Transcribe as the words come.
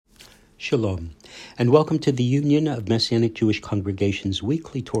Shalom, and welcome to the Union of Messianic Jewish Congregations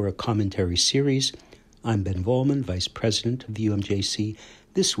weekly Torah commentary series. I'm Ben Volman, Vice President of the UMJC.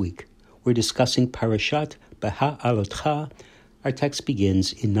 This week, we're discussing Parashat Beha'alotcha. Our text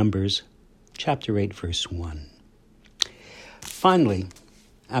begins in Numbers chapter 8, verse 1. Finally,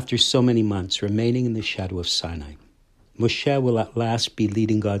 after so many months remaining in the shadow of Sinai, Moshe will at last be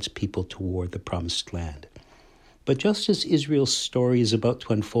leading God's people toward the promised land. But just as Israel's story is about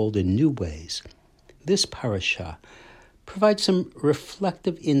to unfold in new ways, this parasha provides some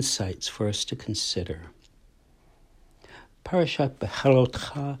reflective insights for us to consider. Parashat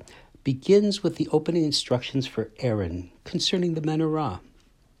Beha'alotcha begins with the opening instructions for Aaron concerning the menorah,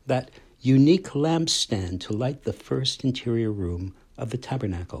 that unique lampstand to light the first interior room of the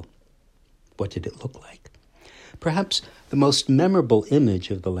tabernacle. What did it look like? Perhaps the most memorable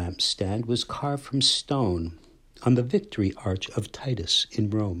image of the lampstand was carved from stone on the Victory Arch of Titus in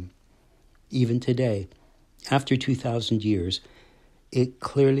Rome. Even today, after 2,000 years, it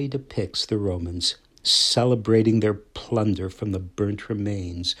clearly depicts the Romans celebrating their plunder from the burnt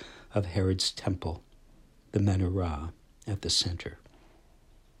remains of Herod's temple, the menorah at the center.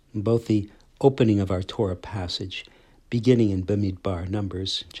 Both the opening of our Torah passage, beginning in Bamidbar,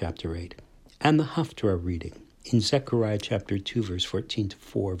 Numbers chapter 8, and the Haftarah reading in Zechariah chapter 2, verse 14 to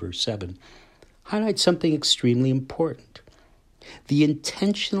 4, verse 7, highlight something extremely important: the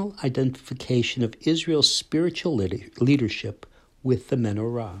intentional identification of Israel's spiritual leadership with the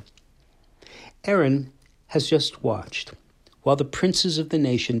menorah. Aaron has just watched while the princes of the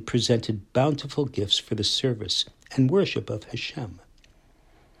nation presented bountiful gifts for the service and worship of Hashem.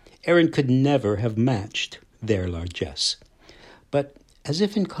 Aaron could never have matched their largesse. But as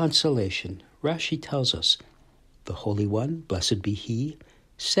if in consolation, Rashi tells us, the Holy One, blessed be He,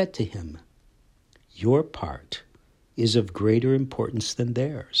 said to him, "Your part is of greater importance than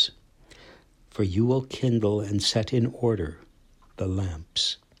theirs, for you will kindle and set in order the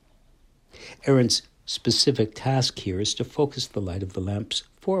lamps." Aaron's specific task here is to focus the light of the lamps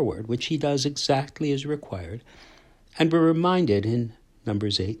forward, which he does exactly as required, and we're reminded in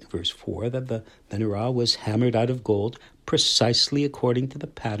Numbers 8, verse 4, that the menorah was hammered out of gold precisely according to the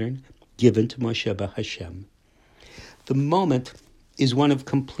pattern given to Moshe by Hashem. The moment is one of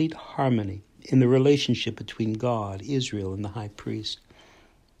complete harmony in the relationship between God, Israel, and the high priest.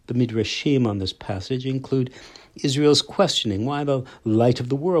 The Midrashim on this passage include Israel's questioning why the light of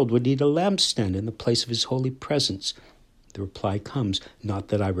the world would need a lampstand in the place of his holy presence. The reply comes, "Not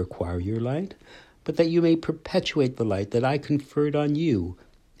that I require your light, but that you may perpetuate the light that I conferred on you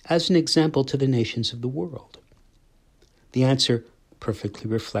as an example to the nations of the world." The answer perfectly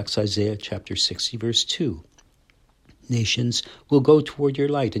reflects Isaiah chapter 60, verse 2. Nations will go toward your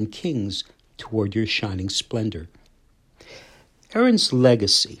light, and kings toward your shining splendor. Aaron's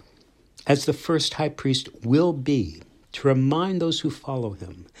legacy as the first high priest will be to remind those who follow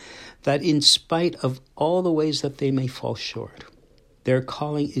him that in spite of all the ways that they may fall short, their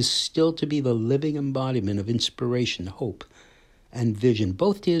calling is still to be the living embodiment of inspiration, hope, and vision,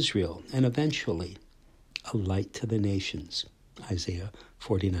 both to Israel and eventually a light to the nations. Isaiah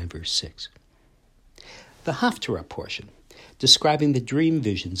 49, verse 6. The Haftarah portion, describing the dream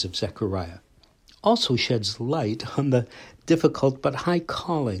visions of Zechariah, also sheds light on the difficult but high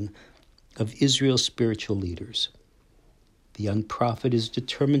calling of Israel's spiritual leaders. The young prophet is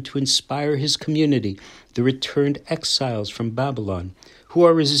determined to inspire his community, the returned exiles from Babylon, who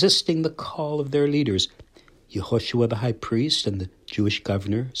are resisting the call of their leaders, Yehoshua the high priest and the Jewish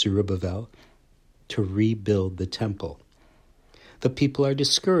governor, Zerubbabel, to rebuild the temple. The people are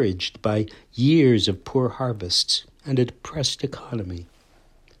discouraged by years of poor harvests and a depressed economy.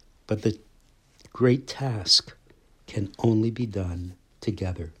 But the great task can only be done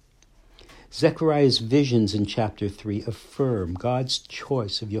together. Zechariah's visions in chapter 3 affirm God's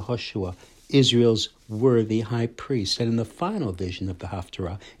choice of Yehoshua, Israel's worthy high priest. And in the final vision of the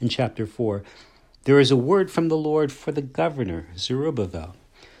Haftarah, in chapter 4, there is a word from the Lord for the governor, Zerubbabel.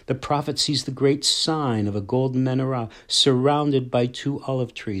 The prophet sees the great sign of a golden menorah surrounded by 2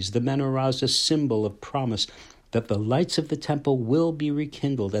 olive trees. The menorah is a symbol of promise that the lights of the temple will be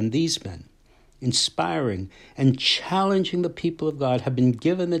rekindled. And these men, inspiring and challenging the people of God, have been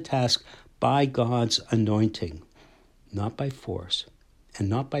given the task by God's anointing, not by force and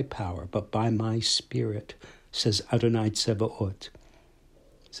not by power, but by my spirit, says Adonai Tsebaot.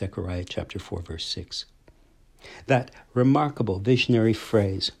 Zechariah chapter 4, verse 6. That remarkable visionary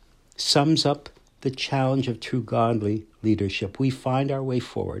phrase sums up the challenge of true godly leadership. We find our way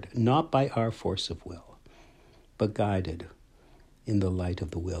forward, not by our force of will, but guided in the light of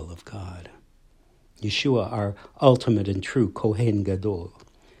the will of God. Yeshua, our ultimate and true Kohen Gadol,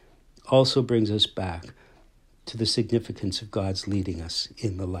 also brings us back to the significance of God's leading us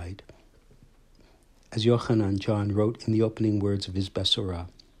in the light. As Yochanan John wrote in the opening words of his Besorah,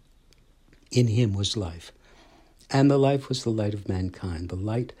 in him was life, and the life was the light of mankind. The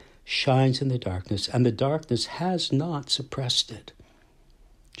light shines in the darkness, and the darkness has not suppressed it.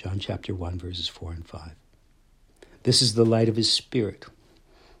 John chapter 1, verses 4 and 5. This is the light of his Spirit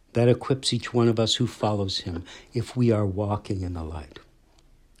that equips each one of us who follows him if we are walking in the light.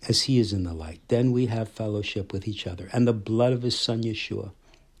 As he is in the light, then we have fellowship with each other, and the blood of his Son Yeshua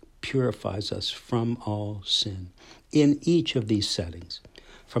purifies us from all sin. In each of these settings,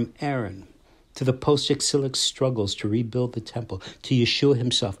 from Aaron to the post-exilic struggles to rebuild the temple, to Yeshua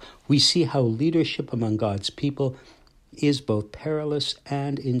himself, we see how leadership among God's people is both perilous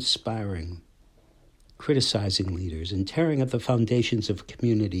and inspiring. Criticizing leaders and tearing at the foundations of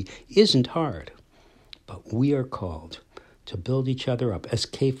community isn't hard, but we are called to build each other up, as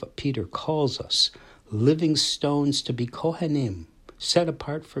Peter calls us, living stones to be Kohanim, set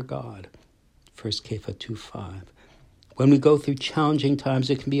apart for God. 1 Kepha 2:5. When we go through challenging times,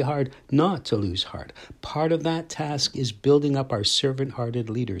 it can be hard not to lose heart. Part of that task is building up our servant-hearted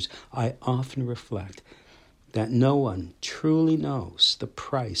leaders. I often reflect that no one truly knows the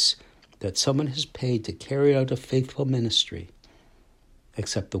price that someone has paid to carry out a faithful ministry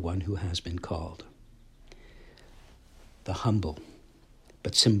except the one who has been called. The humble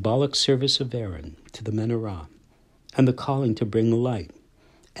but symbolic service of Aaron to the menorah and the calling to bring light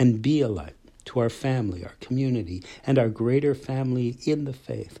and be a light to our family, our community, and our greater family in the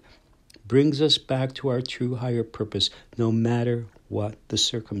faith brings us back to our true higher purpose, no matter what the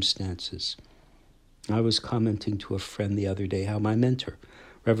circumstances. I was commenting to a friend the other day how my mentor,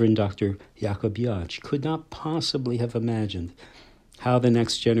 Reverend Dr. Jacob Yach, could not possibly have imagined how the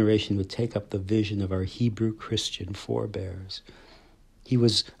next generation would take up the vision of our Hebrew Christian forebears. He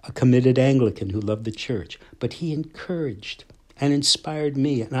was a committed Anglican who loved the church, but he encouraged and inspired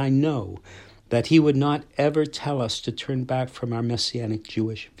me, and I know that he would not ever tell us to turn back from our Messianic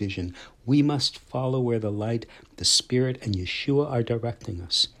Jewish vision. We must follow where the light, the Spirit, and Yeshua are directing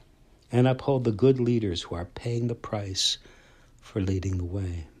us, and uphold the good leaders who are paying the price for leading the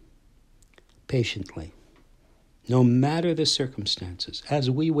way. Patiently, no matter the circumstances, as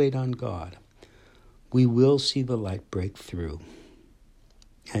we wait on God, we will see the light break through,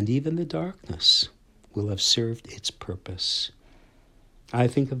 and even the darkness will have served its purpose. I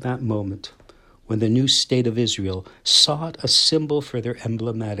think of that moment when the new state of Israel sought a symbol for their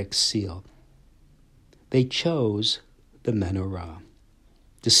emblematic seal. They chose the menorah,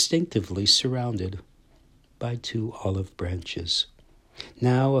 distinctively surrounded by 2 olive branches,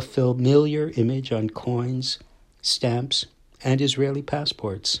 now a familiar image on coins, stamps, and Israeli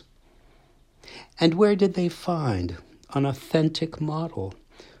passports. And where did they find an authentic model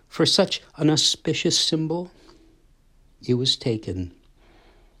for such an auspicious symbol? It was taken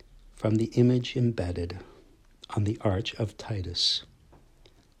from the image embedded on the Arch of Titus,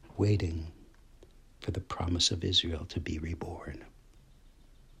 waiting for the promise of Israel to be reborn.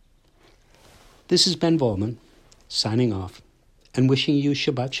 This is Ben Volman, signing off and wishing you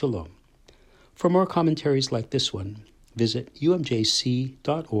Shabbat Shalom. For more commentaries like this one, visit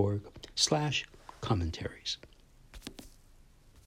umjc.org/commentaries.